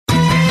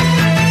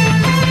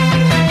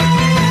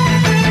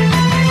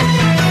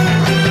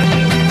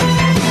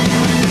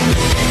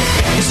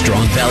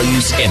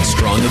values and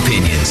strong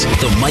opinions.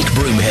 The Mike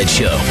Broomhead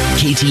Show,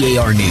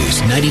 KTAR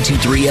News,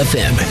 92.3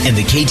 FM, and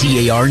the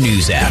KTAR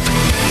News app.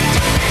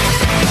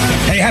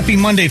 Hey, happy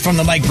Monday from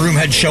the Mike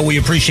Broomhead Show. We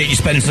appreciate you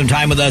spending some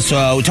time with us.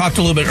 We talked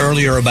a little bit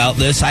earlier about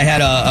this. I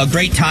had a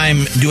great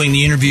time doing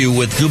the interview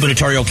with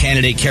gubernatorial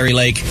candidate Kari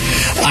Lake.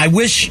 I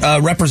wish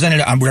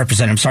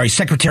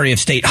Secretary of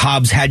State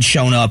Hobbs had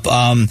shown up.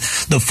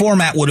 The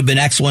format would have been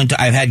excellent.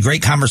 I've had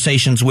great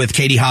conversations with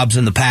Katie Hobbs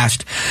in the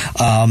past.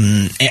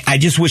 I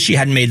just wish she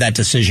hadn't made that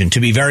decision. To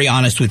be very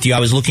honest with you, I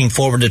was looking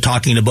forward to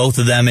talking to both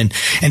of them. And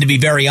to be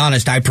very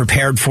honest, I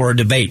prepared for a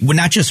debate. Well,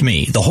 not just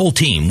me, the whole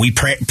team. We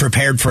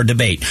prepared for a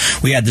debate.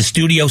 We had the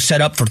studio set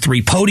up for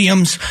 3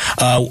 podiums,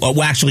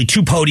 actually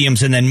 2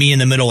 podiums, and then me in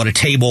the middle at a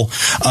table.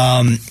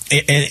 And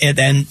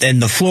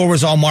the floor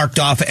was all marked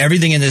off.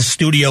 Everything in this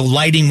studio,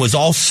 lighting was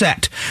all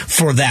set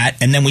for that.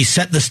 And then we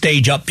set the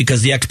stage up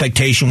because the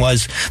expectation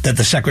was that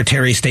the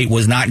Secretary of State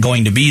was not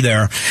going to be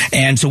there.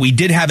 And so we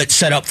did have it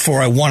set up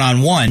for a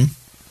one-on-one.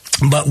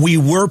 But we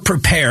were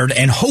prepared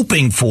and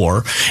hoping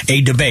for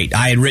a debate.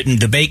 I had written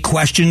debate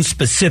questions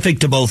specific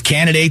to both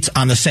candidates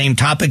on the same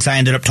topics. I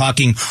ended up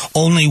talking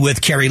only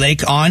with Kari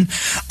Lake on,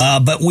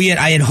 but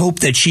I had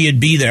hoped that she would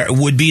be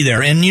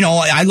there. And, you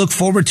know, I look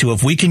forward to,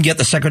 if we can get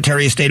the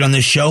Secretary of State on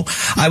this show,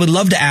 I would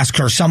love to ask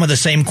her some of the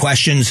same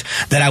questions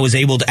that I was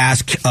able to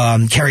ask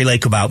Kari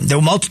Lake about. There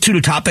were a multitude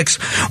of topics.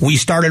 We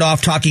started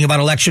off talking about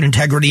election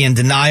integrity and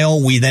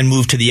denial. We then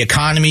moved to the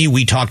economy.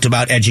 We talked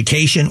about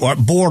education or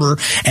border,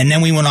 and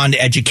then we went on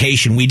to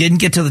education. We didn't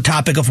get to the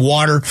topic of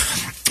water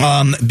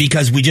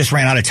because we just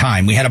ran out of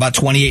time. We had about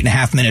 28 and a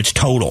half minutes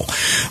total.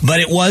 But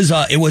it was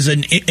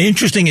an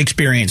interesting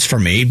experience for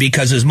me,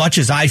 because as much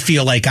as I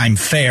feel like I'm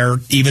fair,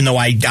 even though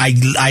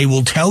I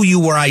will tell you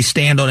where I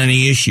stand on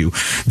any issue,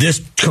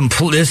 this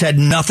had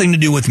nothing to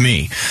do with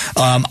me.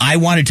 I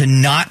wanted to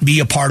not be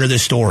a part of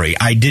this story.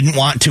 I didn't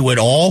want to at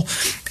all.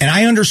 And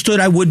I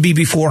understood I would be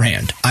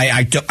beforehand.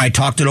 I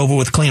talked it over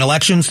with Clean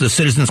Elections, the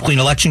Citizens Clean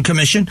Election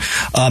Commission.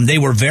 They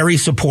were very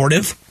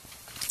supportive.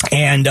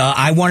 And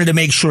I wanted to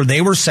make sure they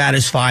were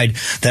satisfied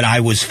that I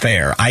was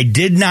fair. I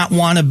did not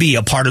want to be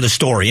a part of the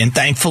story. And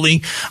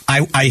thankfully,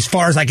 as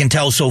far as I can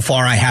tell so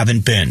far, I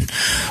haven't been.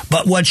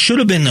 But what should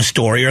have been the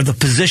story are the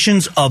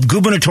positions of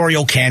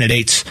gubernatorial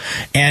candidates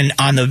and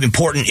on the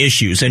important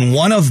issues. And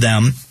one of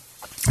them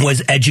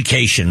was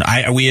education.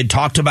 We had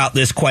talked about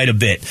this quite a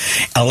bit.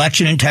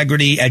 Election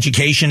integrity,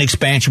 education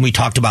expansion. We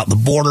talked about the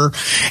border.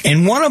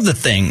 And one of the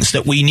things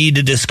that we need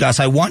to discuss,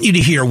 I want you to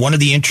hear one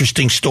of the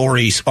interesting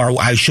stories, or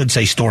I should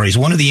say stories,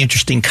 one of the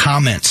interesting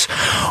comments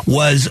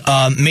was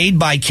made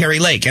by Kari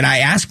Lake. And I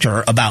asked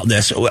her about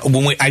this.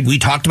 When we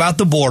talked about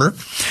the border,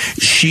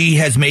 she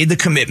has made the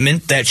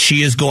commitment that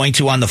she is going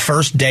to, on the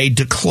first day,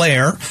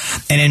 declare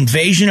an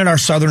invasion at our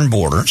southern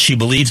border. She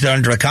believes that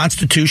under the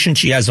Constitution,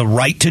 she has a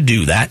right to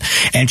do that.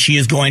 And she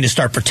is going to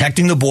start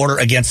protecting the border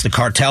against the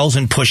cartels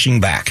and pushing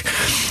back.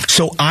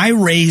 So I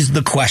raised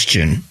the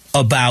question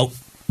about,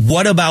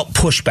 what about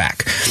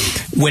pushback?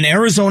 When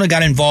Arizona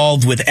got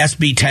involved with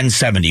SB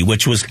 1070,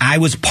 I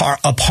was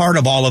a part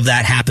of all of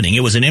that happening.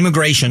 It was an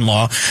immigration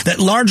law that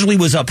largely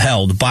was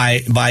upheld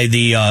by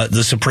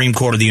the Supreme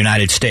Court of the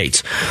United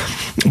States.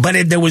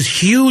 But there was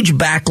huge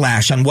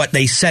backlash on what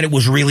they said it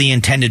was really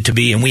intended to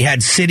be. And we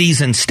had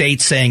cities and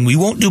states saying, we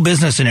won't do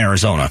business in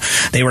Arizona.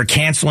 They were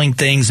canceling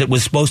things that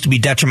was supposed to be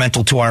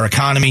detrimental to our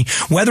economy.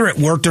 Whether it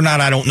worked or not,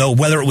 I don't know.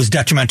 Whether it was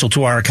detrimental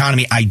to our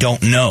economy, I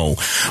don't know.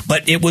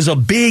 But it was a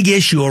big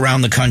issue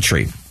around the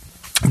country.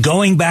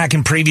 Going back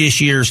in previous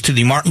years to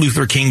the Martin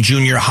Luther King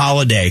Jr.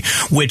 holiday,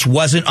 which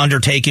wasn't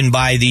undertaken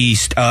by the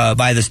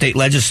state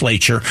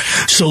legislature.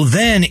 So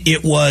then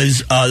it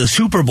was the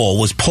Super Bowl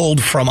was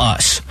pulled from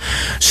us.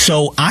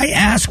 So I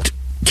asked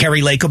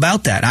Kari Lake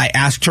about that. I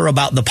asked her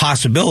about the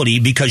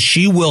possibility, because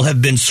she will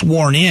have been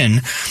sworn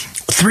in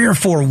 3 or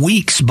 4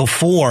 weeks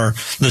before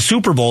the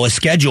Super Bowl is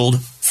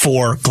scheduled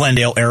for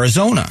Glendale,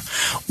 Arizona.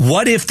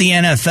 What if the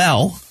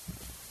NFL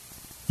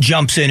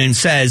jumps in and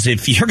says,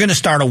 if you're going to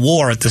start a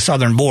war at the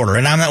southern border,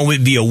 and I'm not going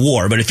to be a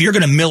war, but if you're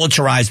going to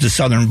militarize the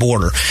southern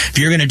border, if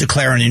you're going to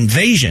declare an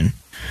invasion,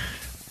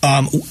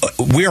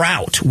 we're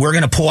out. We're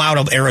going to pull out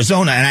of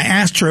Arizona. And I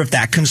asked her if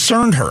that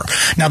concerned her.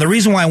 Now, the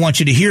reason why I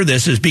want you to hear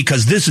this is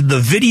because the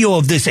video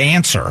of this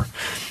answer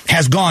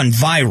has gone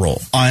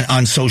viral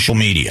on social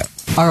media.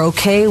 Are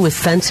okay with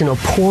fentanyl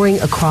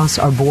pouring across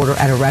our border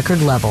at a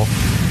record level,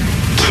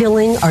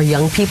 killing our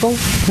young people.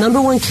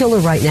 Number one killer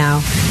right now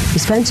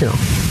is fentanyl.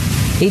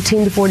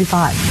 18 to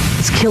 45.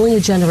 It's killing a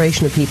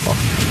generation of people.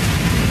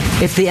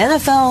 If the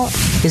NFL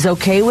is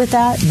okay with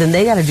that, then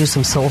they got to do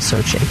some soul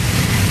searching.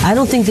 I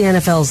don't think the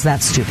NFL is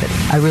that stupid.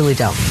 I really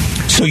don't.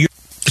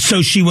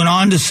 So she went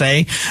on to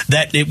say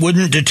that it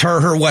wouldn't deter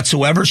her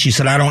whatsoever. She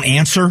said, I don't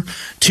answer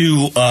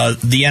to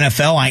the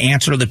NFL. I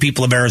answer to the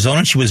people of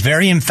Arizona. She was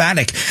very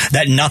emphatic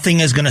that nothing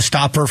is going to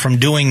stop her from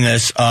doing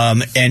this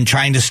and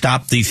trying to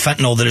stop the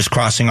fentanyl that is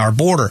crossing our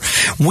border.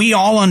 We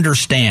all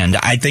understand,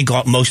 I think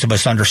most of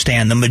us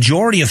understand, the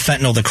majority of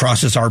fentanyl that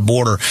crosses our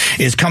border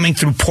is coming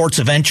through ports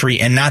of entry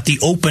and not the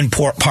open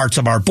parts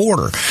of our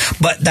border.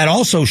 But that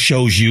also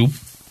shows you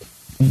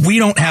we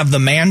don't have the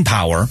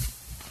manpower,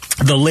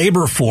 the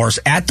labor force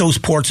at those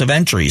ports of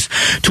entries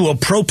to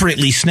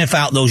appropriately sniff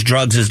out those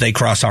drugs as they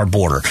cross our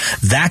border.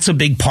 That's a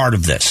big part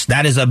of this.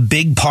 That is a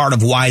big part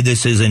of why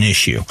this is an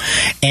issue.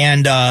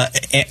 And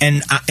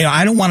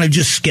I don't want to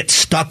just get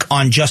stuck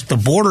on just the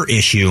border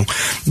issue,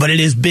 but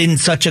it has been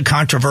such a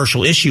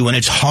controversial issue, and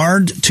it's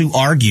hard to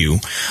argue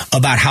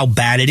about how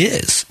bad it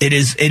is. It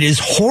is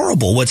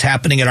horrible what's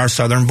happening at our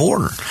southern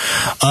border.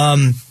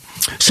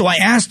 So I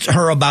asked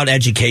her about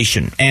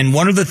education, and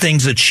one of the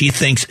things that she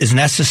thinks is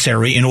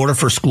necessary in order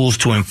for schools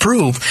to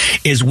improve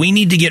is we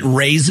need to get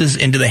raises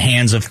into the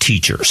hands of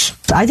teachers.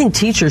 I think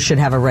teachers should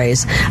have a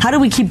raise. How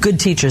do we keep good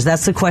teachers?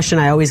 That's the question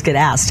I always get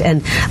asked.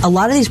 And a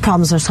lot of these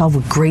problems are solved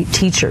with great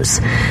teachers.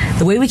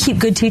 The way we keep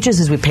good teachers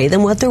is we pay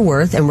them what they're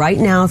worth. And right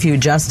now, if you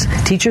adjust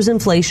teachers'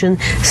 inflation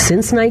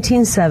since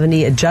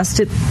 1970,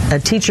 adjusted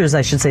teachers,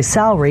 I should say,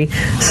 salary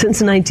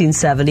since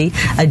 1970,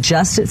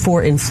 adjust it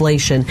for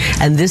inflation.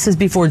 And this is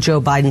before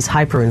Joe Biden's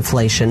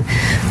hyperinflation.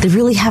 They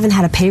really haven't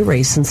had a pay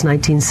raise since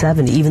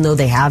 1970, even though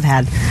they have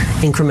had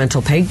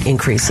incremental pay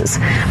increases.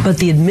 But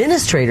the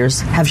administrators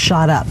have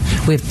shot up.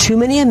 We have too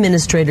many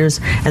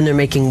administrators, and they're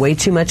making way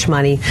too much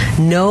money.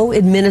 No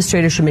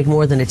administrator should make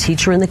more than a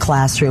teacher in the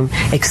classroom,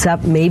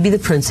 except maybe the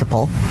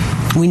principal.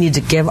 We need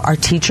to give our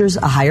teachers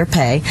a higher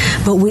pay,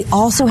 but we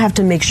also have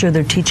to make sure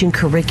they're teaching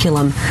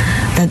curriculum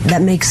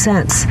that makes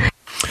sense.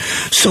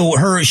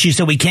 So she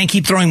said we can't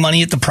keep throwing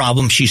money at the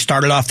problem. She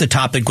started off the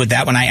topic with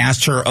that when I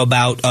asked her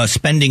about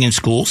spending in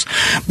schools.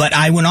 But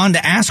I went on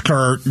to ask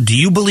her, do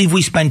you believe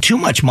we spend too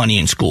much money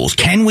in schools?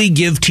 Can we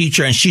give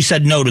teacher? And she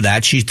said no to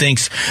that. She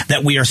thinks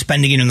that we are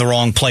spending it in the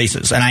wrong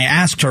places. And I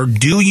asked her,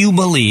 do you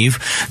believe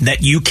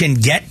that you can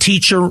get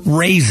teacher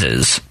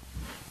raises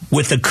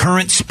with the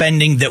current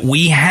spending that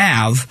we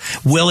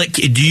have? Will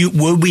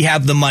we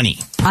have the money?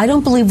 I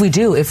don't believe we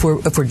do. If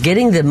we're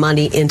getting the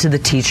money into the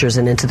teachers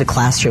and into the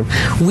classroom,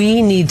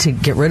 we need to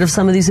get rid of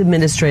some of these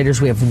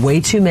administrators. We have way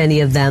too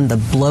many of them. The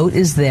bloat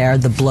is there.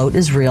 The bloat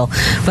is real.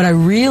 But I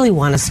really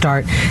want to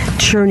start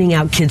churning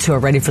out kids who are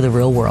ready for the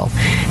real world.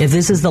 If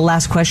this is the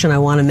last question, I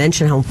want to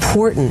mention how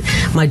important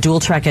my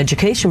dual-track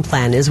education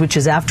plan is, which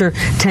is after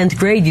 10th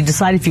grade, you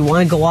decide if you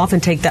want to go off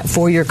and take that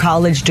 4-year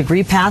college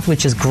degree path,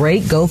 which is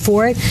great, go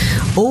for it.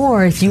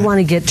 Or if you want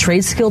to get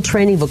trade skill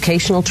training,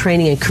 vocational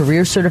training, and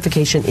career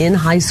certification in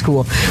high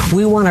school,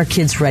 we want our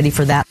kids ready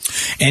for that.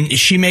 And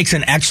she makes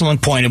an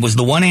excellent point. It was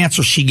the one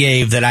answer she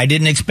gave that I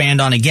didn't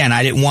expand on again.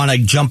 I didn't want to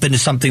jump into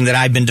something that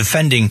I've been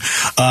defending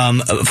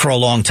for a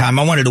long time.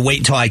 I wanted to wait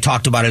until I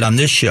talked about it on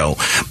this show.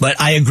 But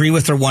I agree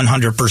with her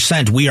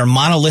 100%. We are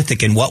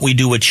monolithic in what we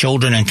do with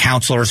children and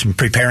counselors and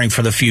preparing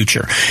for the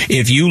future.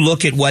 If you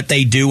look at what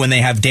they do when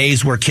they have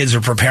days where kids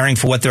are preparing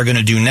for what they're going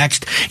to do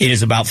next, it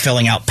is about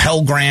filling out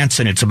Pell Grants,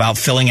 and it's about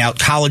filling out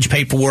college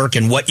paperwork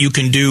and what you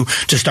can do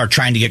to start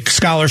trying to get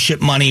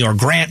scholarship money or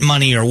grant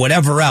money or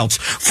whatever else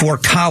for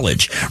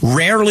college.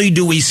 Rarely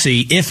do we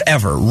see, if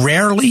ever,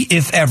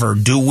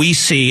 do we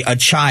see a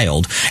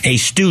child, a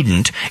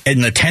student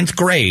in the 10th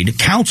grade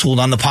counseled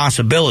on the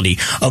possibility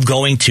of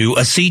going to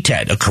a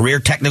CTED, a career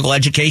technical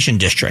education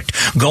district,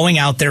 going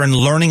out there and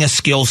learning a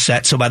skill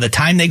set. So by the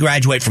time they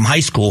graduate from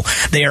high school,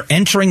 they are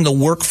entering the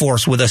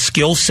workforce with a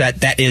skill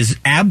set that is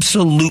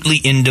absolutely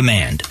in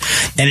demand.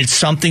 And it's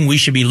something we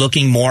should be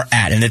looking more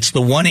at. And it's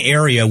the one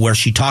area where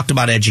she talked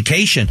about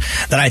education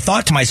that I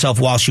thought to myself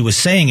while she was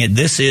saying it,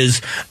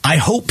 I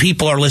hope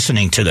people are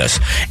listening to this.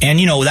 And,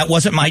 that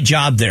wasn't my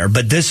job there,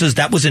 but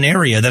that was an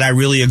area that I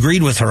really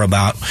agreed with her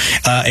about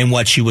in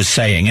what she was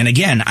saying. And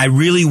again, I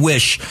really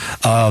wish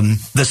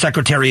the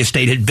Secretary of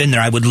State had been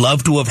there. I would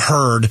love to have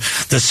heard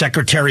the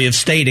Secretary of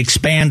State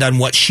expand on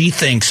what she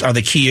thinks are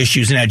the key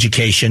issues in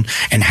education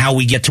and how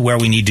we get to where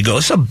we need to go.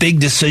 It's a big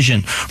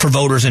decision for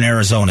voters in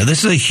Arizona.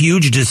 This is a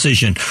huge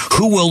decision.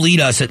 Who will lead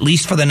us at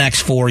least for the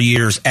next 4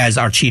 years as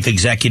our chief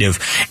executive?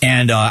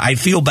 And I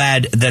feel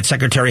bad that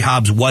Secretary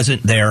Hobbs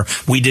wasn't there.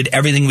 We did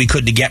everything we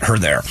could to get her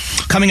there.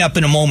 Coming up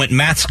in a moment,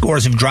 math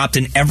scores have dropped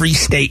in every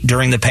state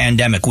during the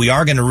pandemic. We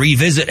are going to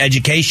revisit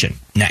education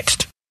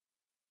next.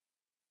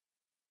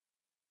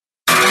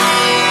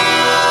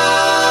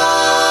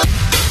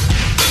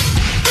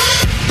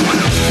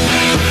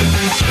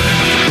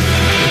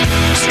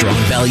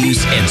 strong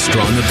values and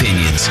strong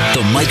opinions.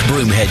 The Mike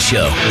Broomhead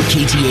Show,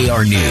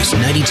 KTAR News,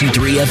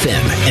 92.3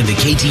 FM, and the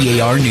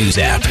KTAR News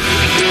app.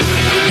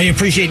 Hey,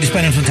 appreciate you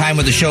spending some time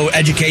with the show.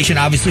 Education,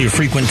 obviously a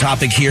frequent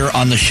topic here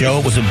on the show.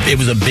 It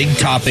was a big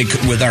topic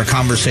with our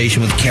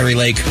conversation with Carrie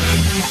Lake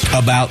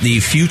about the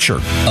future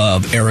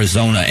of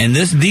Arizona. And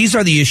these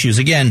are the issues.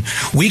 Again,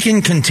 we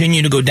can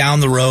continue to go down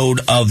the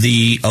road of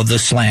the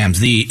slams,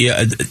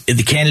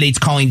 the candidates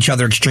calling each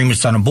other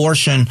extremists on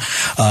abortion,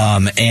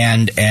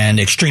 and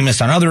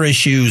extremists on other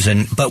issues.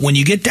 But when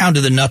you get down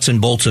to the nuts and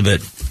bolts of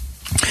it,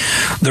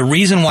 the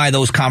reason why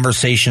those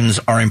conversations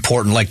are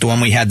important, like the one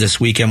we had this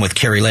weekend with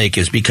Carrie Lake,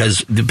 is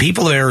because the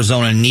people of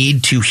Arizona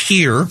need to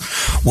hear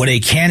what a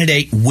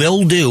candidate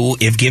will do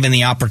if given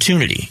the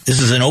opportunity. This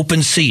is an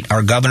open seat.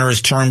 Our governor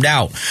is termed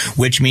out,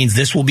 which means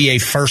this will be a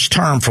first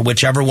term for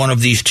whichever one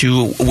of these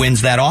two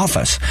wins that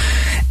office.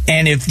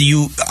 And if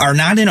you are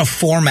not in a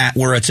format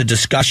where it's a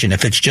discussion,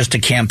 if it's just a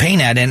campaign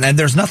ad, and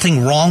there's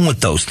nothing wrong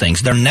with those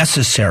things, they're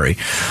necessary.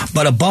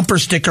 But a bumper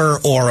sticker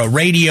or a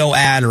radio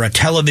ad or a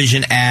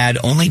television ad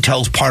only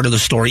tells part of the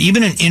story.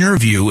 Even an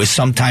interview is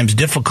sometimes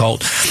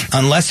difficult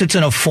unless it's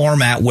in a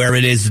format where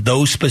it is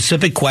those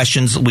specific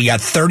questions. We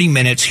got 30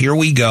 minutes. Here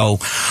we go.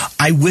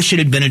 I wish it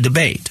had been a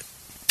debate.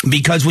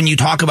 Because when you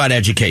talk about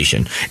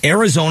education,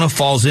 Arizona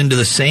falls into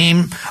the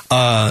same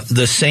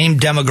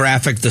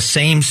demographic, the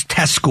same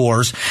test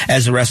scores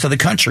as the rest of the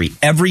country.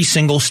 Every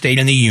single state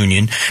in the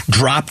union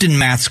dropped in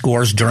math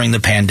scores during the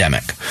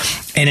pandemic.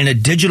 And in a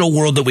digital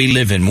world that we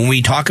live in, when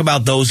we talk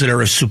about those that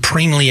are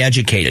supremely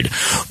educated,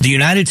 the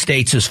United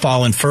States has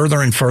fallen further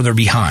and further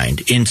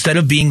behind. Instead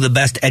of being the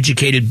best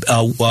educated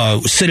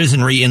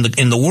citizenry in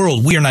the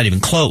world, we are not even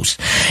close.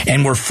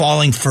 And we're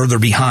falling further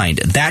behind.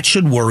 That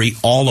should worry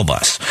all of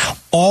us.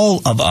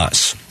 All of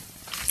us.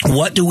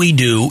 What do we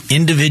do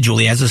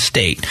individually as a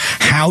state?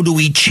 How do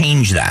we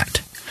change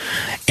that?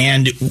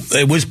 And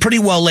it was pretty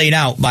well laid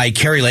out by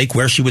Carrie Lake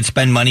where she would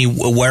spend money,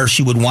 where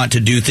she would want to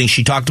do things.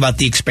 She talked about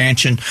the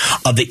expansion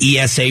of the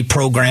ESA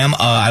program.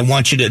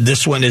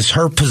 This one is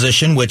her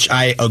position, which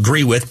I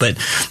agree with, but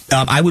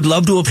I would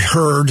love to have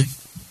heard.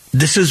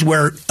 This is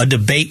where a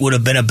debate would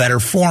have been a better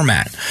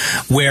format,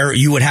 where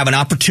you would have an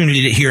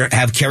opportunity to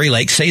have Carrie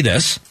Lake say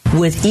this.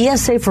 With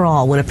ESA for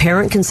All, when a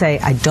parent can say,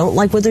 I don't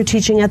like what they're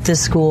teaching at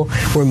this school,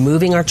 we're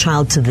moving our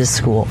child to this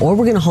school, or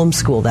we're going to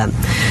homeschool them.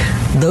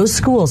 Those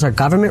schools, our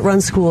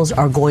government-run schools,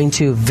 are going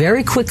to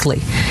very quickly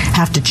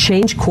have to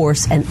change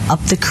course and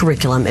up the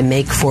curriculum and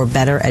make for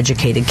better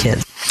educated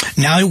kids.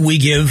 Now we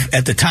give,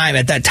 at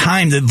that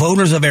time, the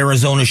voters of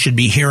Arizona should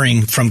be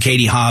hearing from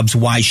Katie Hobbs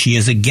why she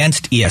is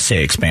against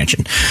ESA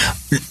expansion.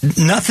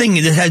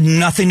 This had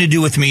nothing to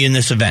do with me in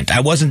this event.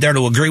 I wasn't there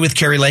to agree with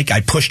Carrie Lake.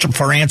 I pushed her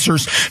for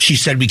answers. She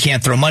said we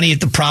can't throw money at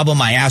the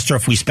problem. I asked her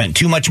if we spent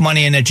too much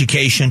money in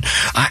education.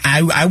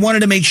 I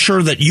wanted to make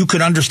sure that you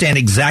could understand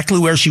exactly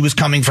where she was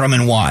coming from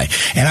and why.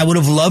 And I would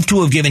have loved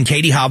to have given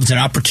Katie Hobbs an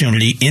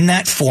opportunity in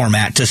that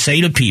format to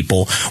say to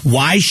people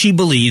why she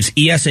believes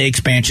ESA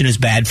expansion is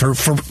bad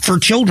for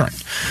children.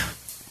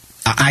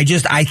 I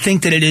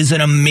think that it is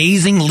an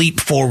amazing leap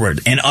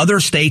forward, and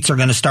other states are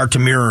going to start to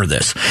mirror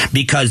this,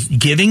 because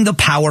giving the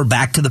power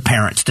back to the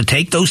parents to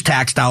take those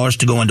tax dollars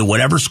to go into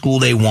whatever school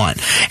they want.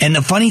 And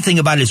the funny thing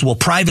about it is, well,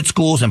 private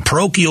schools and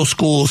parochial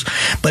schools,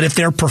 but if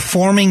they're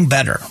performing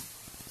better,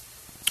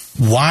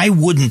 why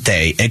wouldn't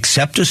they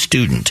accept a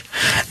student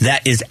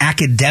that is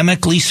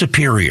academically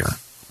superior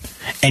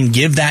and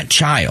give that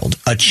child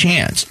a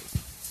chance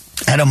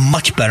at a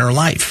much better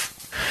life?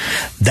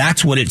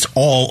 That's what it's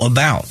all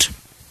about.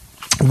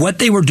 What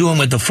they were doing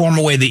with the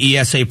former way the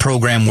ESA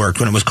program worked,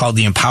 when it was called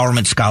the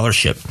Empowerment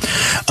Scholarship,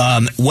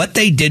 what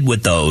they did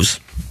with those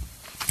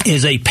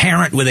is a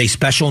parent with a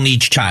special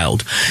needs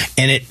child,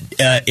 and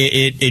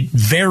it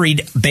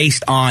varied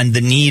based on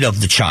the need of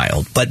the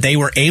child, but they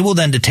were able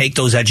then to take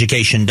those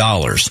education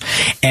dollars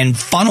and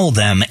funnel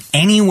them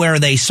anywhere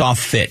they saw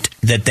fit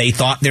that they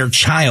thought their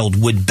child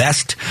would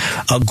best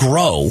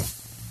grow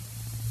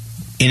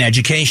in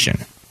education.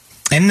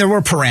 And there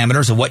were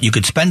parameters of what you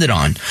could spend it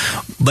on,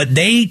 but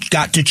they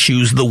got to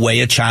choose the way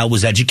a child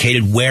was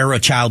educated, where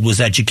a child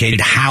was educated,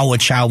 how a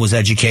child was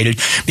educated,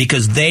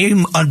 because they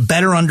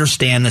better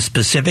understand the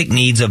specific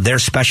needs of their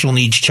special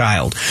needs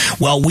child.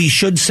 Well, we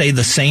should say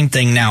the same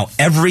thing now.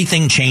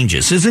 Everything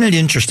changes. Isn't it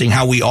interesting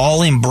how we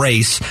all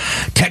embrace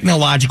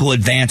technological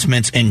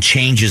advancements and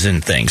changes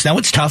in things? Now,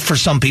 it's tough for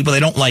some people. They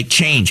don't like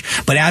change.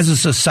 But as a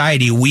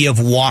society, we have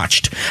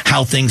watched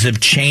how things have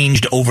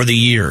changed over the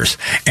years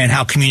and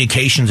how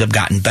communications have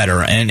gotten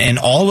better, and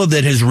all of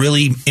that has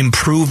really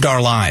improved our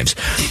lives.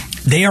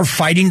 They are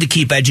fighting to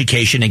keep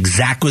education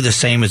exactly the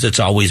same as it's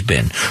always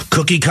been.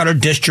 Cookie cutter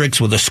districts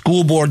with a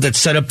school board that's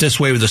set up this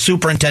way, with a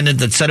superintendent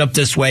that's set up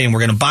this way, and we're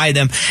going to buy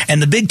them.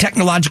 And the big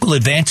technological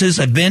advances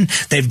have been,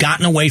 they've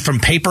gotten away from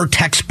paper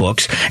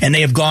textbooks, and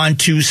they have gone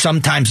to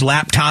sometimes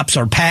laptops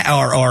or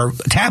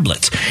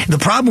tablets. The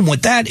problem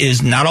with that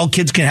is not all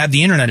kids can have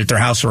the internet at their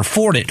house or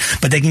afford it,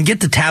 but they can get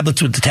the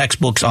tablets with the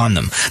textbooks on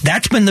them.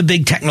 That's been the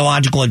big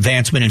technological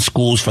advancement in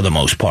schools for the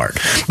most part.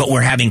 But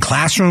we're having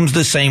classrooms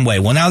the same way.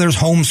 Well, now there's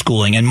homeschool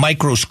homeschooling and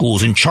micro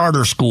schools and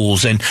charter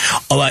schools and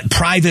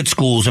private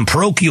schools and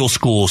parochial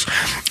schools.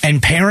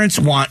 And parents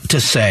want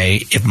to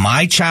say, if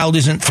my child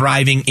isn't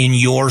thriving in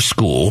your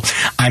school,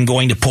 I'm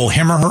going to pull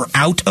him or her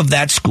out of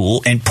that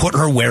school and put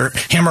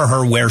him or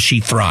her where she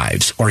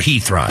thrives or he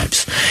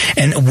thrives.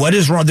 And what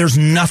is wrong? There's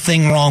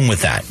nothing wrong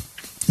with that.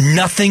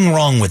 Nothing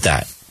wrong with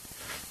that.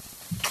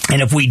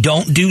 And if we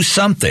don't do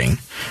something,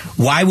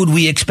 why would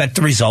we expect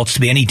the results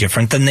to be any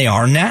different than they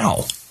are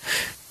now?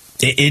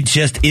 It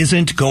just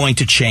isn't going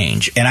to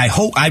change. And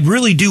I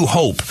really do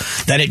hope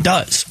that it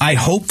does. I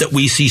hope that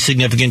we see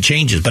significant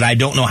changes, but I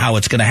don't know how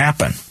it's going to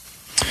happen.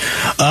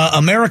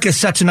 America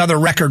sets another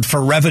record for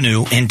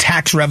revenue in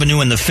tax revenue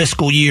in the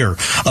fiscal year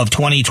of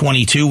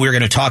 2022. We're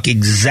going to talk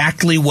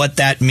exactly what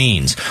that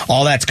means.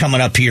 All that's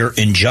coming up here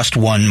in just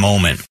one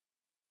moment.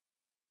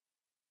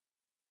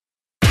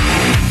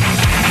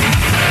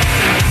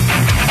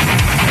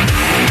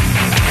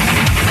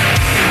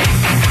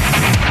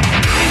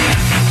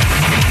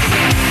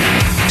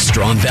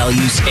 Strong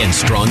values and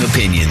strong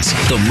opinions.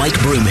 The Mike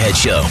Broomhead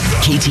Show.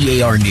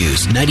 KTAR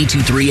News,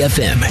 92.3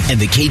 FM, and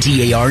the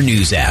KTAR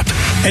News app.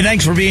 Hey,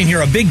 thanks for being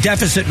here. A big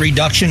deficit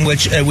reduction,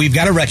 which we've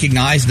got to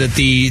recognize that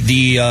the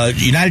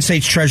United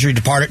States Treasury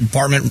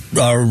Department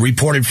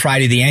reported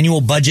Friday the annual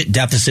budget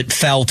deficit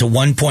fell to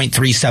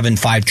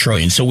 $1.375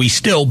 trillion.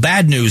 So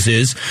bad news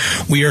is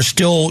we are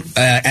still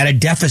at a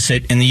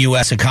deficit in the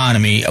U.S.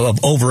 economy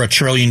of over $1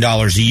 trillion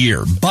a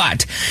year.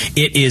 But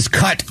it is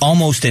cut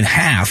almost in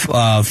half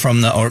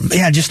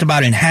just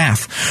about in half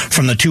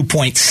from the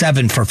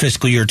 2.7 for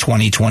fiscal year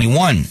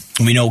 2021.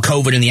 We know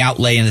COVID and the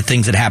outlay and the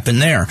things that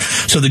happened there.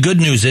 So the good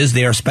news is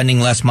they are spending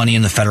less money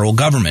in the federal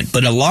government.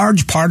 But a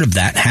large part of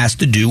that has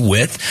to do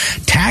with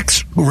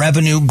tax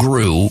revenue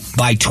grew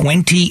by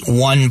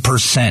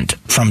 21%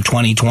 from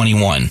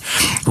 2021,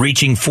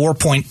 reaching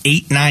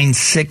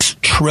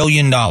 $4.896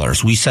 trillion.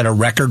 We set a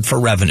record for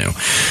revenue.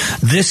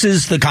 This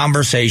is the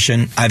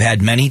conversation I've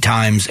had many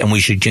times and we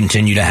should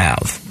continue to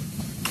have.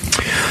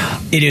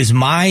 It is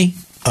my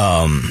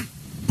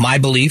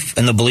belief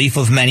and the belief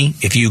of many,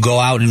 if you go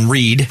out and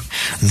read,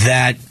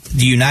 that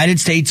the United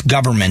States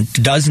government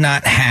does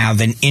not have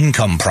an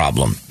income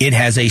problem. It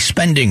has a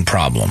spending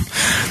problem.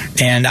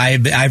 And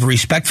I've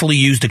respectfully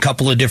used a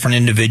couple of different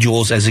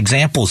individuals as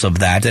examples of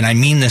that, and I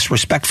mean this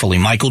respectfully.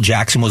 Michael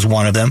Jackson was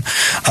one of them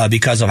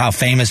because of how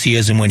famous he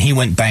is and when he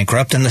went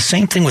bankrupt. And the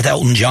same thing with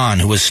Elton John,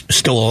 who was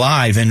still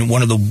alive and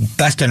one of the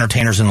best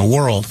entertainers in the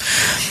world.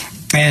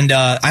 And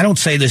I don't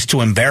say this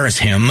to embarrass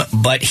him,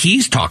 but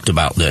he's talked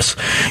about this.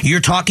 You're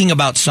talking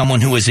about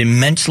someone who is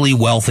immensely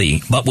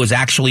wealthy, but was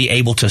actually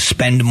able to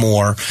spend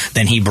more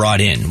than he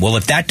brought in. Well,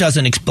 if that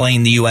doesn't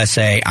explain the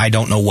USA, I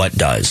don't know what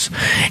does.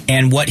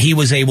 And what he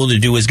was able to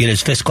do is get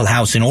his fiscal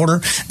house in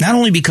order, not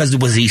only because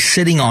was he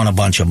sitting on a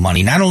bunch of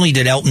money, not only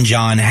did Elton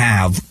John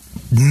have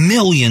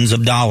millions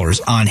of dollars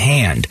on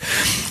hand,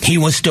 he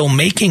was still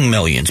making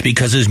millions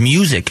because his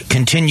music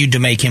continued to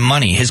make him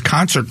money. His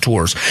concert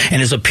tours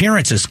and his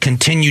appearances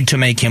continued to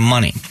make him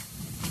money.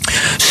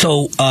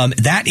 So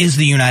that is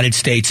the United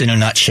States in a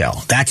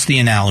nutshell. That's the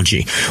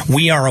analogy.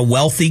 We are a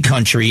wealthy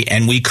country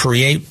and we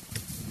create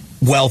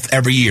wealth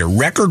every year,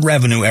 record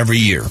revenue every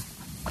year.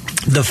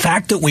 The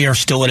fact that we are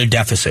still at a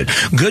deficit,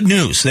 good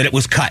news that it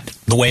was cut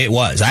the way it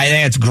was. I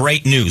think it's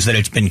great news that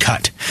it's been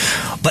cut.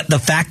 But the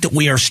fact that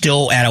we are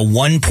still at a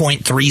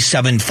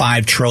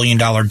 $1.375 trillion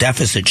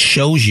deficit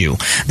shows you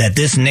that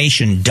this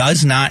nation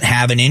does not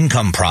have an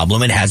income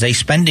problem. It has a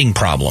spending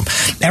problem.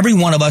 Every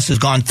one of us has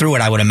gone through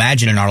it, I would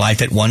imagine, in our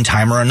life at one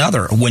time or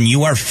another. When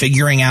you are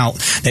figuring out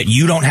that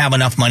you don't have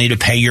enough money to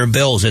pay your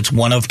bills, it's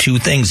one of two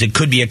things. It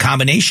could be a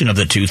combination of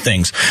the two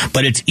things.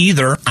 But it's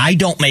either I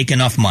don't make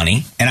enough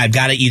money and I've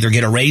got to either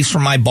get a raise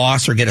from my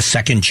boss or get a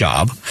second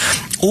job,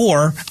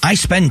 or I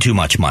spend too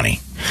much money.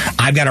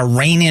 I've got to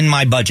rein in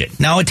my budget.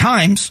 Now, at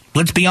times,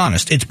 let's be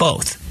honest, it's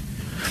both.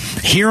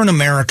 Here in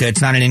America, it's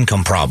not an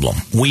income problem.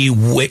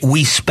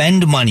 We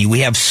spend money. We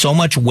have so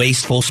much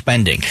wasteful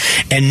spending,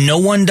 and no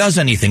one does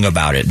anything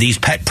about it. These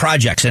pet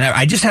projects. And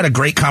I just had a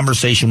great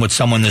conversation with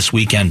someone this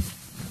weekend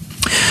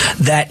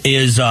that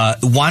is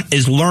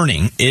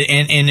learning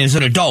and is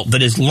an adult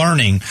that is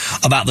learning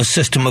about the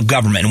system of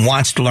government and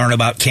wants to learn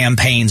about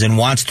campaigns and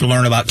wants to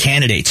learn about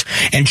candidates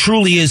and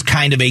truly is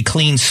kind of a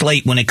clean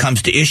slate when it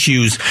comes to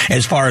issues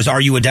as far as,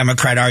 are you a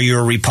Democrat, are you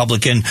a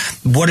Republican,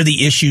 what are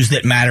the issues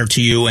that matter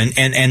to you?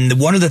 And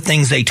one of the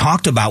things they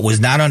talked about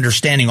was not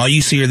understanding. All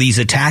you see are these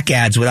attack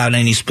ads without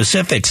any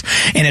specifics,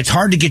 and it's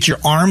hard to get your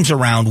arms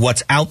around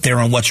what's out there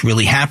and what's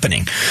really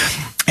happening.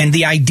 And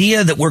the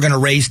idea that we're going to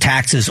raise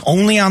taxes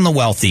only on the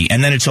wealthy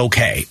and then it's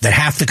okay, that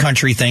half the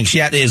country thinks,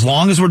 yeah, as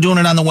long as we're doing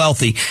it on the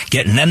wealthy,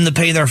 getting them to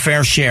pay their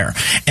fair share.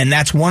 And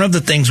that's one of the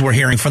things we're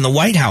hearing from the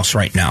White House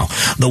right now.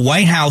 The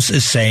White House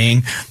is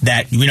saying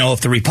that, you know,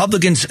 if the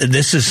Republicans,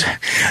 this is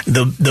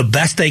the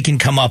best they can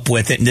come up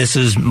with, and this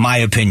is my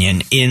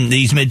opinion, in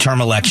these midterm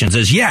elections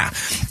is, yeah,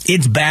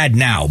 it's bad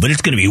now, but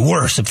it's going to be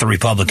worse if the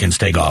Republicans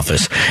take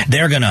office.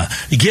 They're going to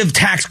give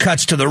tax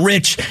cuts to the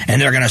rich and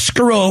they're going to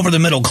screw over the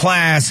middle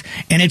class.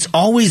 And it's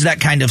always that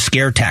kind of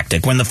scare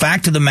tactic, when the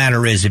fact of the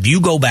matter is, if you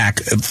go back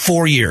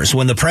 4 years,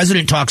 when the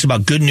president talks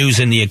about good news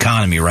in the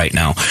economy right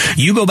now,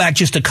 you go back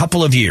just a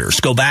couple of years,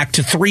 go back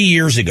to 3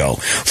 years ago,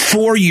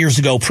 4 years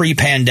ago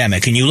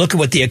pre-pandemic, and you look at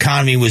what the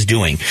economy was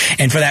doing.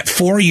 And for that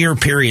 4-year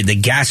period, the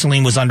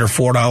gasoline was under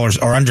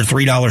 $4 or under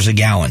 $3 a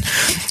gallon.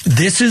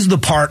 This is the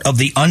part of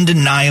the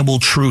undeniable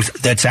truth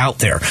that's out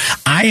there.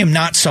 I am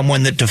not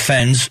someone that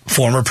defends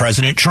former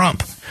President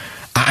Trump.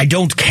 I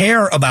don't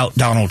care about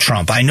Donald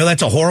Trump. I know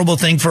that's a horrible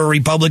thing for a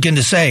Republican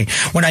to say.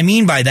 What I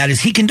mean by that is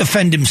he can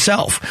defend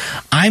himself.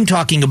 I'm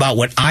talking about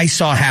what I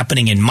saw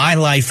happening in my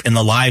life and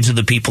the lives of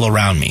the people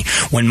around me.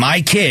 When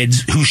my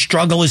kids, who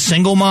struggle as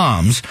single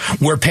moms,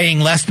 were paying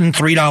less than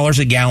 $3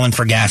 a gallon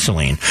for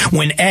gasoline.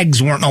 When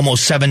eggs weren't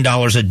almost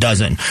 $7 a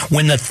dozen.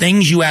 When the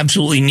things you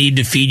absolutely need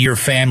to feed your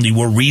family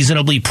were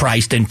reasonably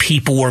priced and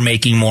people were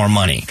making more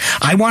money.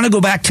 I want to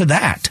go back to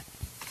that.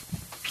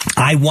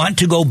 I want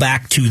to go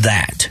back to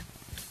that.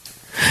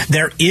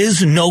 There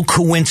is no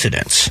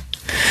coincidence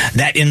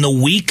that in the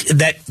week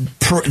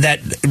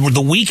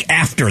the week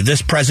after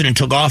this president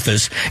took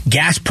office,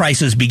 gas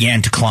prices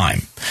began to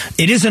climb.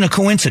 It isn't a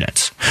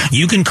coincidence.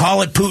 You can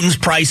call it Putin's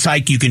price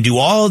hike. You can do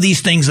all of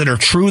these things that are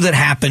true that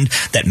happened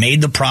that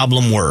made the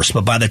problem worse.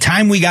 But by the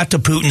time we got to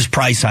Putin's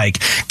price hike,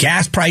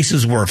 gas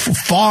prices were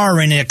far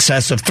in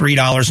excess of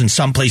 $3, in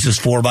some places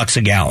 $4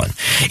 a gallon.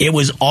 It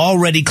was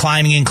already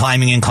climbing and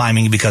climbing and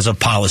climbing because of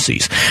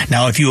policies.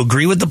 Now, if you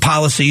agree with the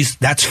policies,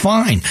 that's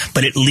fine.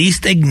 But at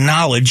least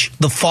acknowledge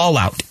the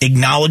fallout.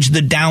 Acknowledge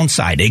the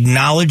downside.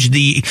 Acknowledge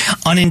the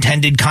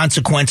unintended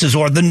consequences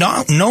or the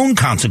known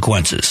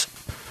consequences.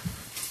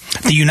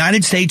 The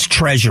United States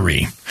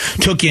Treasury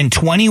took in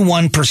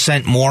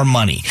 21% more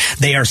money.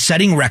 They are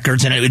setting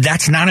records, and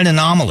that's not an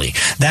anomaly.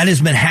 That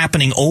has been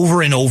happening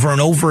over and over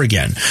and over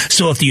again.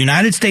 So if the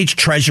United States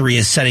Treasury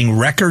is setting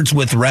records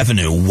with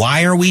revenue,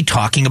 why are we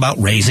talking about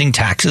raising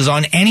taxes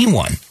on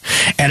anyone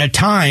at a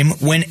time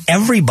when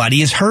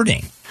everybody is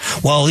hurting?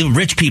 Well,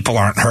 rich people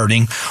aren't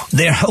hurting.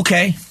 They're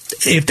okay.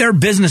 If their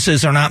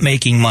businesses are not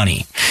making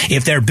money,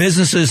 if their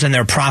businesses and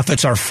their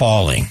profits are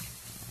falling,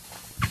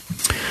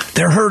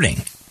 they're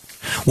hurting.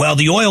 Well,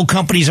 the oil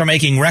companies are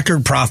making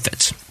record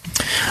profits.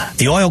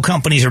 The oil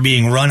companies are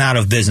being run out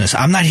of business.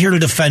 I'm not here to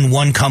defend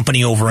one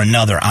company over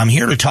another. I'm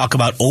here to talk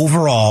about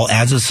overall,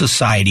 as a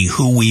society,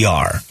 who we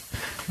are.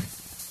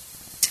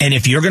 And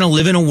if you're going to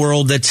live in a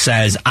world that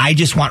says, I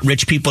just want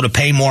rich people to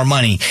pay more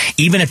money,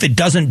 even if it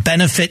doesn't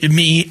benefit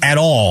me at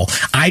all,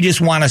 I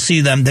just want to see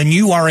them, then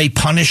you are a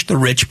punish the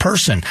rich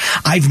person.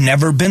 I've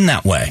never been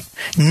that way.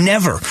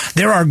 Never.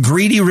 There are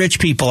greedy rich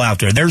people out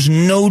there. There's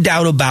no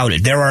doubt about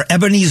it. There are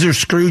Ebenezer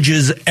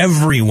Scrooges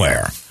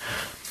everywhere.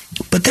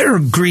 But there are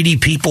greedy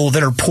people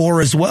that are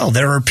poor as well.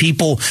 There are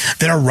people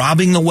that are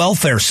robbing the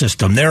welfare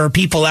system. There are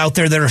people out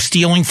there that are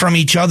stealing from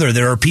each other.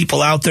 There are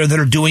people out there that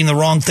are doing the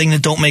wrong thing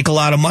that don't make a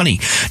lot of money.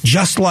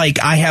 Just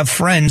like I have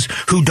friends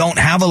who don't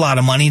have a lot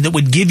of money that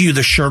would give you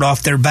the shirt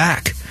off their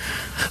back.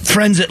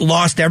 Friends that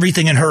lost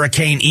everything in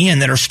Hurricane Ian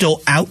that are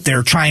still out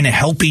there trying to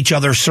help each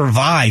other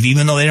survive,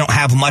 even though they don't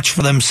have much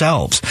for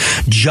themselves.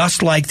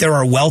 Just like there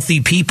are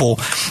wealthy people.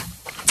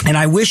 And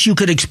I wish you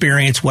could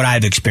experience what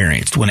I've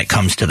experienced when it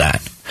comes to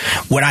that.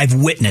 What I've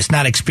witnessed,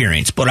 not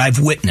experienced, but I've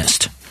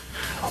witnessed.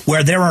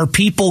 Where there are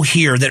people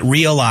here that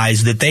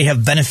realize that they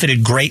have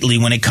benefited greatly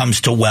when it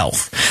comes to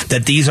wealth.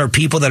 That these are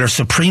people that are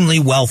supremely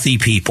wealthy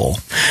people.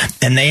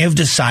 And they have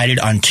decided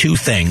on two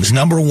things.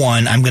 Number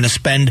one, I'm going to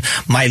spend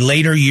my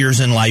later years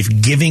in life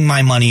giving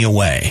my money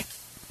away.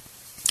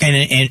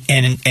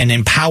 And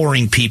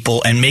empowering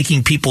people and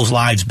making people's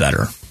lives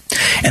better.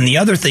 And the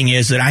other thing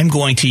is that I'm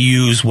going to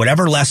use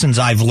whatever lessons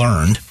I've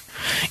learned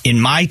in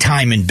my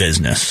time in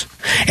business,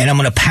 and I'm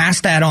going to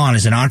pass that on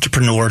as an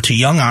entrepreneur to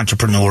young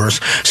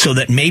entrepreneurs so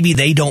that maybe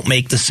they don't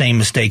make the same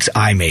mistakes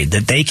I made,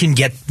 that they can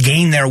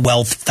gain their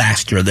wealth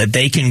faster, that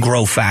they can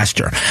grow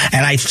faster.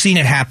 And I've seen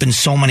it happen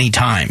so many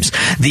times.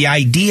 The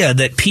idea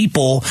that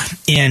people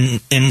in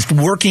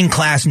working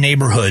class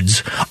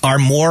neighborhoods are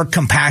more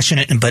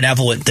compassionate and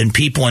benevolent than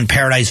people in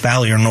Paradise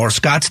Valley or North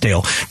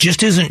Scottsdale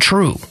just isn't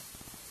true.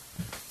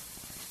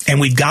 And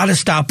we've got to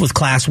stop with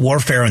class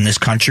warfare in this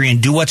country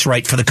and do what's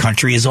right for the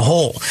country as a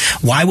whole.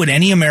 Why would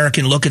any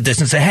American look at this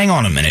and say, hang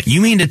on a minute,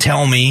 you mean to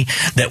tell me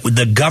that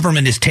the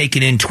government has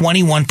taken in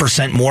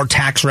 21% more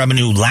tax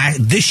revenue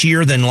this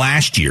year than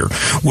last year?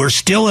 We're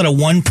still at a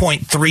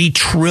 $1.3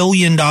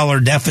 trillion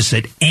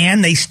deficit,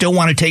 and they still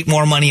want to take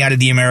more money out of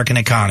the American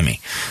economy.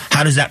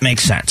 How does that make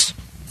sense?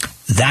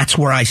 That's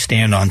where I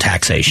stand on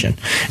taxation.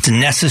 It's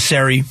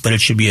necessary, but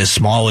it should be as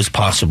small as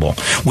possible.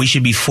 We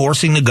should be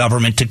forcing the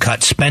government to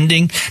cut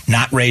spending,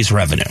 not raise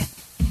revenue.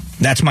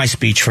 That's my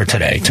speech for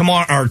today.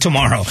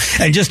 Tomorrow.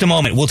 In just a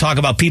moment, we'll talk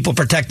about people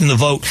protecting the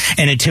vote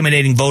and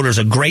intimidating voters.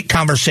 A great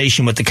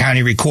conversation with the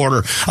county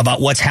recorder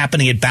about what's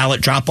happening at ballot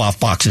drop-off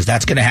boxes.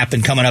 That's going to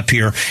happen coming up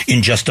here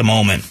in just a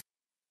moment.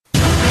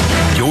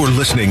 You're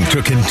listening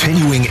to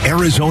continuing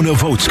Arizona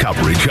Votes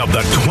coverage of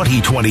the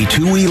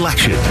 2022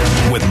 election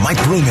with Mike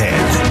Broomhead.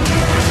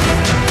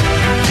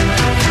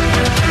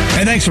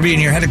 Hey, thanks for being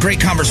here. Had a great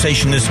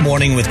conversation this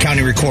morning with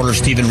County Recorder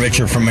Stephen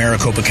Richard from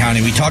Maricopa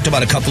County. We talked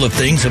about a couple of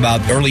things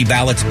about early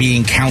ballots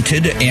being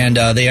counted, and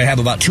they have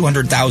about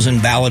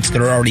 200,000 ballots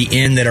that are already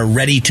in that are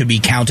ready to be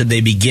counted.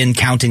 They begin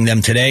counting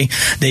them today.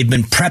 They've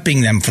been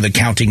prepping them for the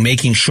counting,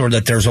 making sure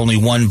that there's only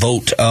one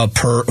vote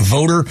per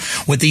voter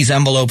with these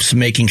envelopes,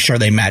 making sure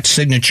they match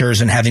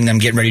signatures and having them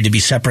get ready to be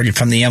separated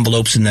from the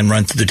envelopes and then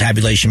run through the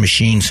tabulation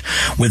machines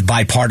with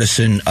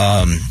bipartisan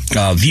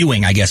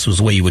viewing, I guess was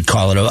the way you would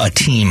call it, a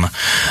team.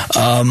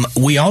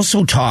 We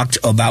also talked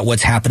about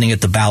what's happening at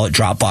the ballot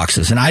drop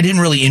boxes, and I didn't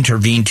really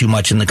intervene too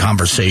much in the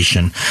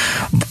conversation,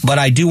 but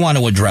I do want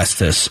to address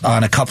this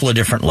on a couple of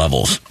different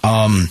levels.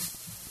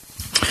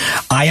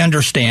 I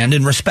understand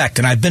and respect,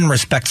 and I've been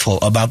respectful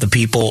about the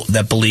people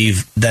that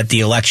believe that the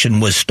election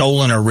was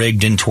stolen or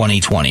rigged in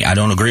 2020. I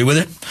don't agree with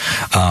it.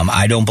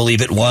 I don't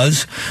believe it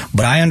was,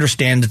 but I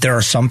understand that there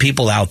are some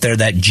people out there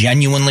that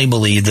genuinely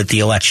believe that the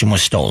election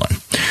was stolen,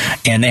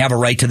 and they have a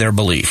right to their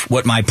belief.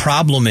 What my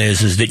problem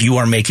is that you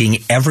are making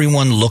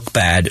everyone look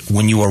bad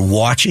when you are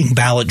watching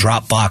ballot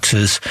drop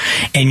boxes,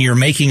 and you're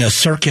making a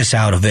circus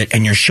out of it,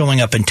 and you're showing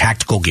up in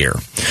tactical gear.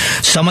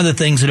 Some of the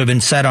things that have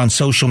been said on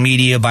social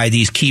media by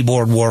these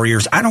keyboard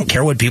warriors, I don't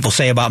care what people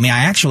say about me. I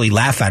actually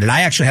laugh at it.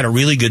 I actually had a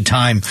really good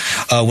time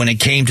when it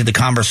came to the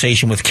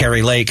conversation with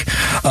Carrie Lake.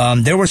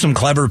 There were some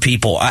clever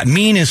people.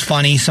 Mean is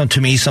funny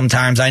to me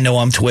sometimes. I know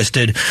I'm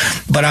twisted.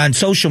 But on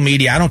social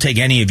media, I don't take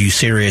any of you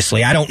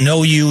seriously. I don't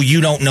know you. You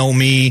don't know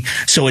me.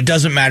 So it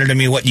doesn't matter to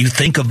me what you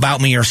think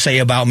about me or say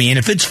about me. And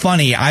if it's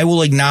funny, I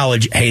will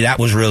acknowledge, hey, that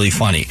was really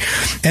funny.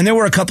 And there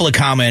were a couple of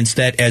comments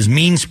that, as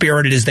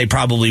mean-spirited as they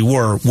probably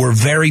were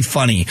very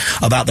funny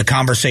about the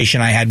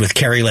conversation I had with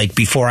Carrie Lake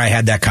before I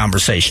had that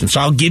conversation. So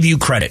I'll give you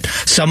credit.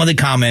 Some of the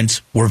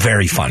comments were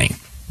very funny.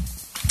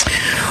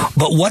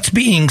 But what's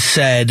being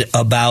said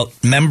about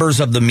members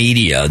of the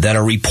media that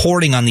are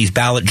reporting on these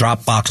ballot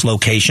drop box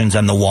locations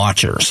and the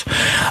watchers,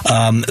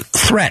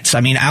 threats,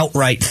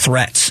 outright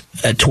threats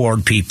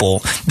toward people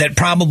that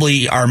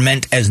probably are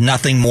meant as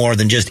nothing more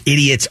than just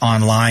idiots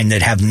online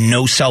that have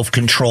no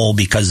self-control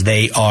because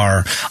they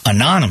are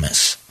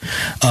anonymous.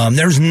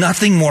 There's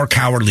nothing more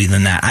cowardly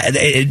than that.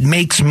 It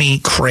makes me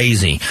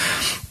crazy.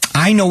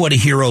 I know what a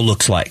hero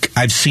looks like.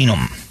 I've seen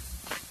them.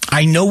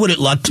 I know what it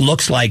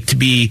looks like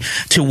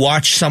to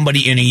watch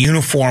somebody in a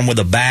uniform with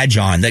a badge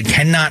on that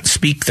cannot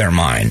speak their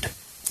mind.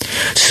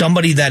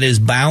 Somebody that is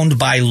bound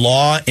by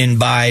law and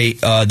by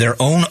their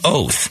own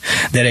oath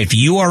that if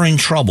you are in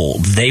trouble,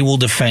 they will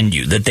defend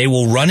you, that they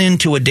will run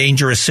into a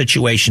dangerous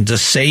situation to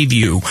save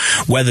you,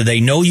 whether they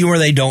know you or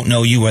they don't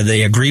know you, or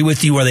they agree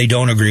with you or they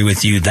don't agree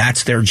with you.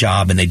 That's their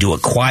job, and they do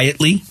it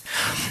quietly,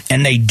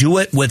 and they do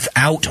it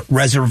without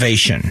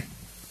reservation.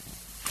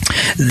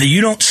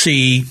 You don't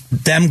see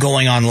them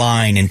going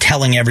online and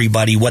telling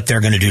everybody what they're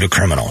going to do to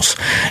criminals.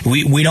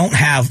 We don't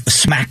have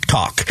smack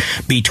talk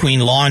between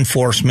law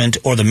enforcement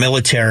or the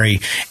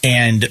military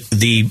and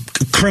the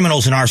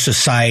criminals in our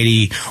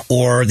society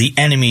or the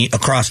enemy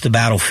across the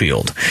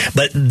battlefield.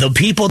 But the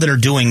people that are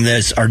doing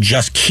this are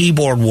just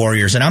keyboard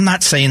warriors. And I'm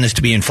not saying this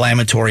to be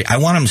inflammatory. I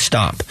want them to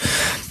stop.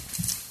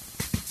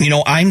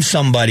 I'm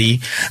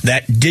somebody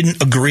that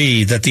didn't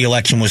agree that the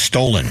election was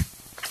stolen.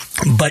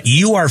 But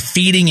you are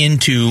feeding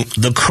into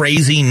the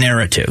crazy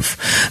narrative,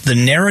 the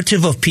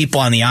narrative of people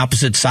on the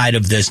opposite side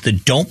of this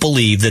that don't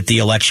believe that the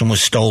election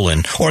was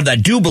stolen, or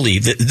that do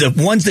believe, the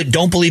ones that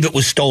don't believe it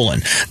was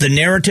stolen. The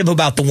narrative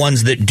about the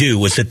ones that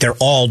do is that they're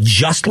all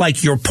just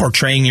like you're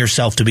portraying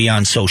yourself to be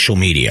on social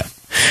media.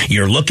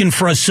 You're looking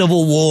for a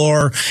civil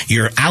war.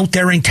 You're out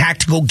there in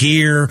tactical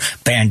gear,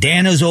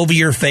 bandanas over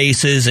your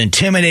faces,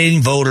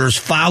 intimidating voters,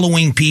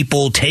 following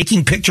people,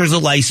 taking pictures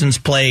of license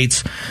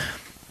plates.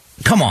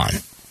 Come on.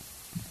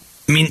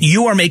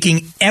 You are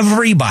making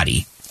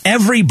everybody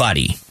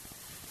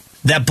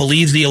that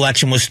believes the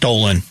election was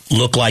stolen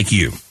look like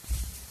you.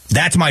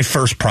 That's my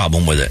first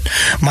problem with it.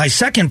 My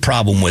second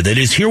problem with it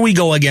is, here we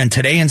go again.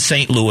 Today in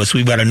St. Louis,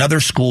 we've got another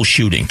school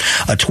shooting.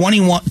 A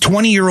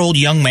 20-year-old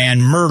young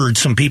man murdered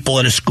some people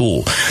at a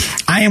school.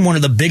 I am one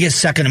of the biggest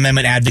Second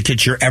Amendment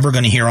advocates you're ever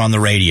going to hear on the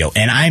radio,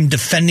 and I'm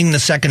defending the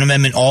Second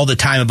Amendment all the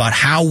time about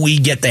how we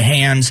get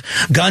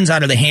guns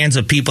out of the hands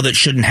of people that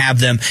shouldn't have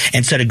them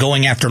instead of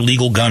going after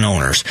legal gun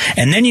owners.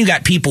 And then you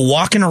got people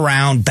walking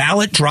around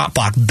ballot drop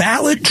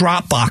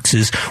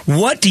boxes.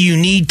 What do you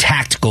need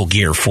tactical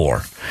gear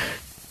for?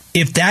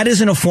 If that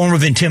isn't a form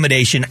of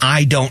intimidation,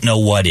 I don't know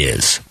what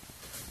is.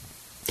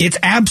 It's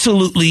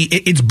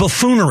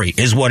buffoonery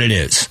is what it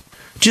is.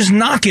 Just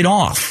knock it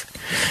off.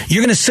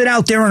 You're going to sit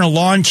out there in a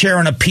lawn chair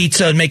and a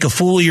pizza and make a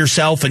fool of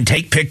yourself and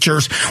take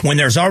pictures when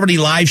there's already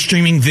live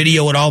streaming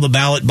video at all the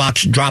ballot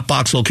box drop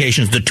box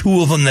locations, the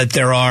two of them that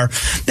there are.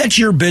 That's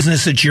your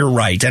business. It's your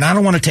right. And I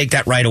don't want to take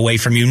that right away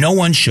from you. No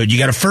one should. You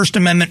got a First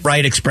Amendment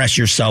right, express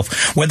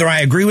yourself, whether I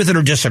agree with it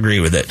or disagree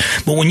with it.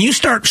 But when you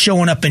start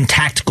showing up in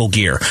tactical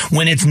gear,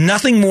 when it's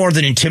nothing more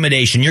than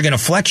intimidation, you're going to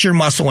flex your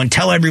muscle and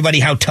tell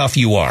everybody how tough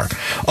you are.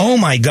 Oh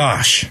my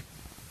gosh.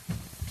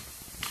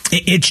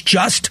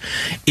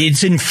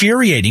 It's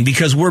infuriating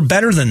because we're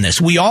better than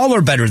this. We all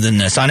are better than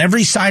this on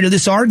every side of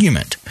this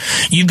argument.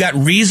 You've got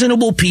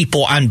reasonable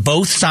people on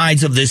both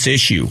sides of this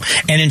issue.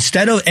 And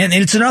and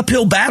it's an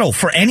uphill battle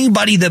for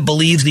anybody that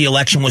believes the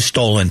election was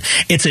stolen.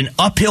 It's an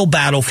uphill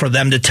battle for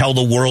them to tell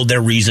the world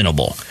they're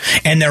reasonable.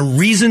 And there are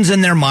reasons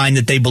in their mind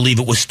that they believe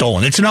it was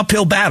stolen. It's an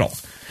uphill battle.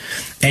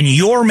 And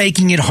you're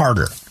making it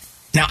harder.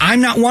 Now,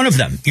 I'm not one of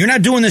them. You're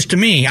not doing this to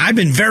me. I've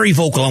been very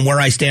vocal on where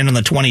I stand on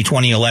the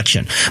 2020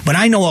 election. But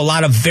I know a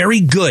lot of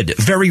very good,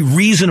 very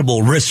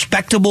reasonable,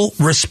 respectable,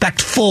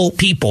 respectful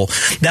people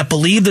that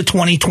believe the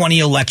 2020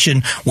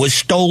 election was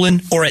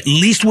stolen or at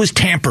least was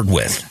tampered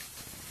with.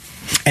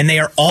 And they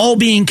are all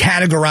being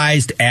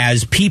categorized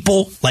as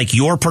people like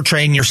you're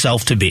portraying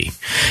yourself to be.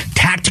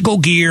 Tactical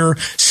gear,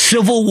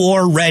 Civil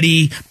War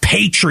ready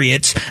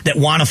patriots that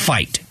want to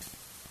fight.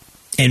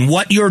 And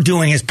what you're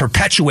doing is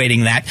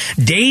perpetuating that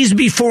days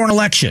before an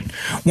election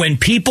when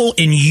people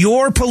in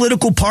your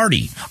political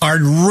party are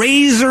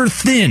razor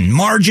thin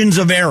margins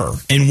of error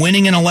in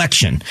winning an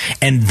election.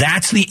 And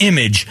that's the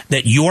image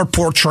that you're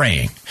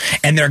portraying.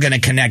 And they're going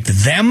to connect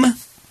them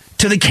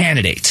to the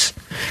candidates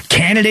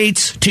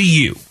to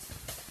you.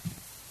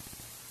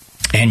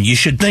 And you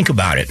should think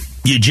about it.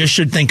 You just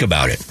should think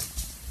about it.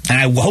 And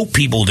I hope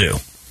people do.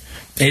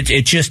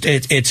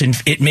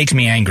 It makes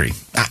me angry.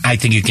 I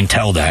think you can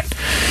tell that.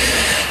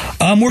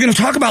 We're going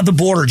to talk about the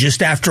border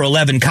just after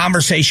 11.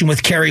 Conversation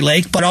with Kari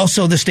Lake, but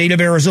also the state of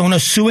Arizona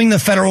suing the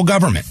federal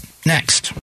government. Next.